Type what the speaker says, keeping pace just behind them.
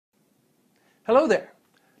Hello there.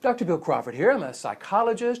 Dr. Bill Crawford here. I'm a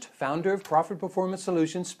psychologist, founder of Crawford Performance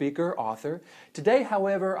Solutions, speaker, author. Today,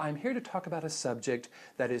 however, I'm here to talk about a subject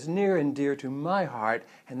that is near and dear to my heart,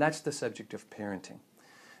 and that's the subject of parenting.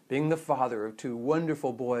 Being the father of two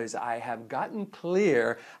wonderful boys, I have gotten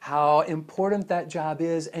clear how important that job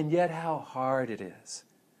is and yet how hard it is.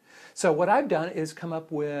 So what I've done is come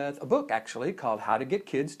up with a book, actually, called How to Get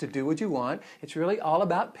Kids to Do What You Want. It's really all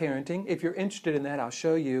about parenting. If you're interested in that, I'll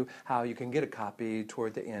show you how you can get a copy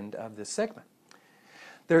toward the end of this segment.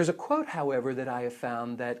 There's a quote, however, that I have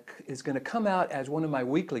found that is going to come out as one of my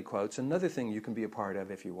weekly quotes, another thing you can be a part of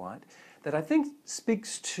if you want, that I think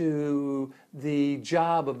speaks to the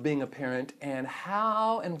job of being a parent and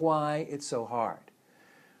how and why it's so hard.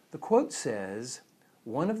 The quote says,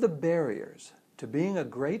 "One of the barriers to being a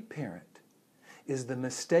great parent is the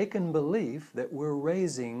mistaken belief that we're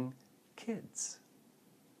raising kids."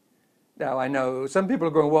 Now, I know some people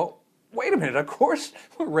are going, well, wait a minute, of course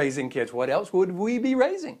we're raising kids. What else would we be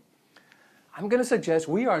raising? I'm going to suggest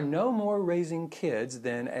we are no more raising kids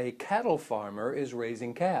than a cattle farmer is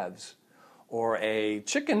raising calves, or a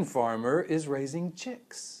chicken farmer is raising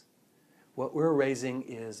chicks. What we're raising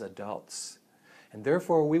is adults. And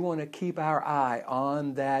therefore, we want to keep our eye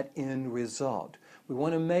on that end result. We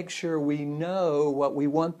want to make sure we know what we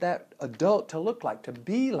want that adult to look like, to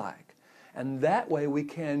be like. And that way we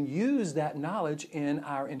can use that knowledge in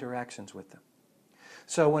our interactions with them.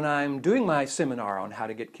 So when I'm doing my seminar on how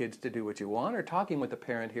to get kids to do what you want, or talking with a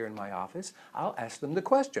parent here in my office, I'll ask them the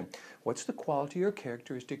question, what's the quality or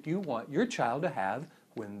characteristic you want your child to have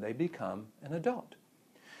when they become an adult?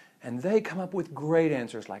 And they come up with great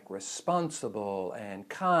answers like responsible and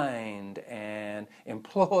kind and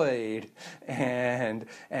employed and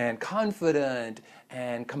confident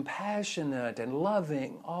and compassionate and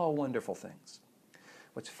loving, all wonderful things.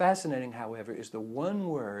 What's fascinating, however, is the one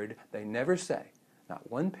word they never say.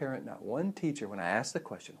 Not one parent, not one teacher, when I ask the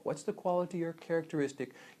question, what's the quality or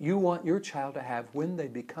characteristic you want your child to have when they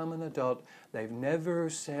become an adult? They've never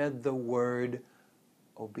said the word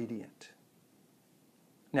obedient.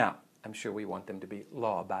 Now, I'm sure we want them to be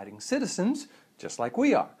law-abiding citizens, just like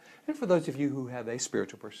we are. And for those of you who have a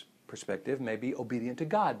spiritual perspective, maybe obedient to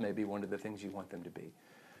God may be one of the things you want them to be.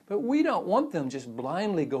 But we don't want them just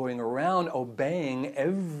blindly going around obeying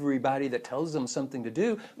everybody that tells them something to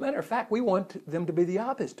do. Matter of fact, we want them to be the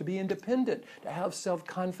opposite, to be independent, to have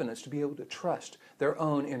self-confidence, to be able to trust their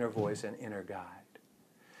own inner voice and inner guide.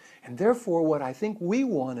 And therefore, what I think we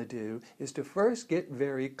want to do is to first get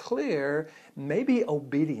very clear, maybe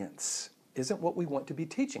obedience isn't what we want to be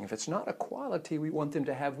teaching. If it's not a quality we want them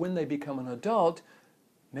to have when they become an adult,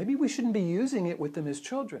 maybe we shouldn't be using it with them as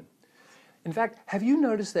children. In fact, have you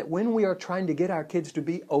noticed that when we are trying to get our kids to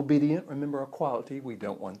be obedient, remember a quality we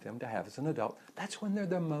don't want them to have as an adult, that's when they're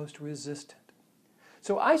the most resistant.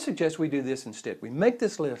 So I suggest we do this instead. We make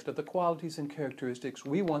this list of the qualities and characteristics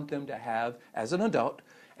we want them to have as an adult,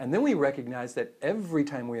 and then we recognize that every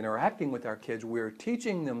time we're interacting with our kids, we're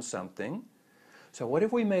teaching them something. So what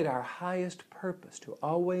if we made our highest purpose to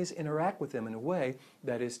always interact with them in a way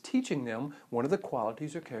that is teaching them one of the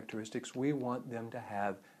qualities or characteristics we want them to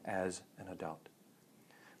have as an adult?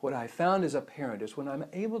 What I found as a parent is when I'm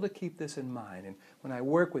able to keep this in mind, and when I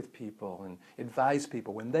work with people and advise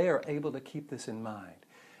people, when they are able to keep this in mind,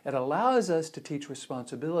 it allows us to teach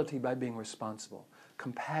responsibility by being responsible,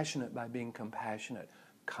 compassionate by being compassionate,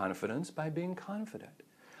 confidence by being confident.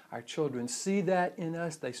 Our children see that in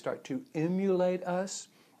us. They start to emulate us.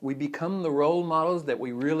 We become the role models that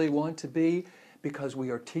we really want to be because we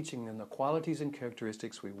are teaching them the qualities and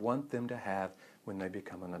characteristics we want them to have when they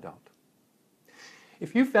become an adult.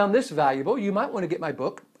 If you found this valuable, you might want to get my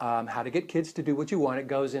book, How to Get Kids to Do What You Want. It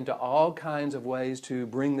goes into all kinds of ways to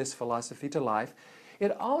bring this philosophy to life.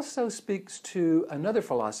 It also speaks to another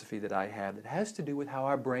philosophy that I have that has to do with how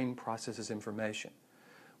our brain processes information.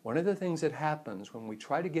 One of the things that happens when we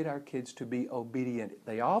try to get our kids to be obedient,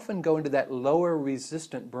 they often go into that lower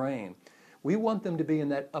resistant brain. We want them to be in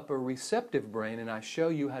that upper receptive brain, and I show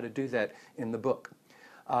you how to do that in the book.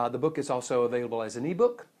 The book is also available as an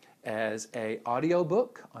ebook, as an audio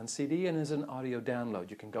book on CD, and as an audio download.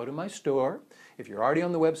 You can go to my store. If you're already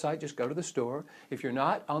on the website, just go to the store. If you're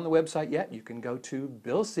not on the website yet, you can go to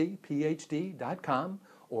billcphd.com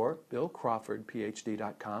or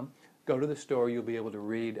billcrawfordphd.com. Go to the store, you'll be able to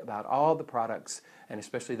read about all the products, and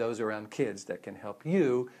especially those around kids, that can help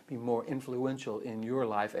you be more influential in your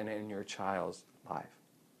life and in your child's life.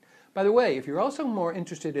 By the way, if you're also more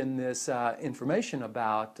interested in this information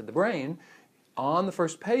about the brain, on the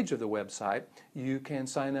first page of the website, you can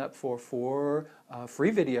sign up for 4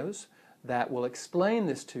 free videos that will explain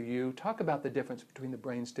this to you, talk about the difference between the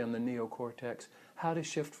brainstem and the neocortex, how to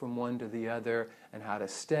shift from one to the other, and how to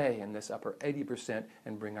stay in this upper 80%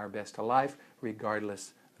 and bring our best to life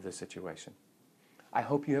regardless of the situation. I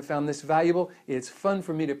hope you have found this valuable. It's fun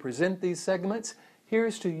for me to present these segments.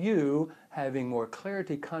 Here's to you having more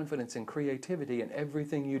clarity, confidence, and creativity in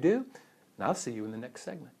everything you do. And I'll see you in the next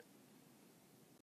segment.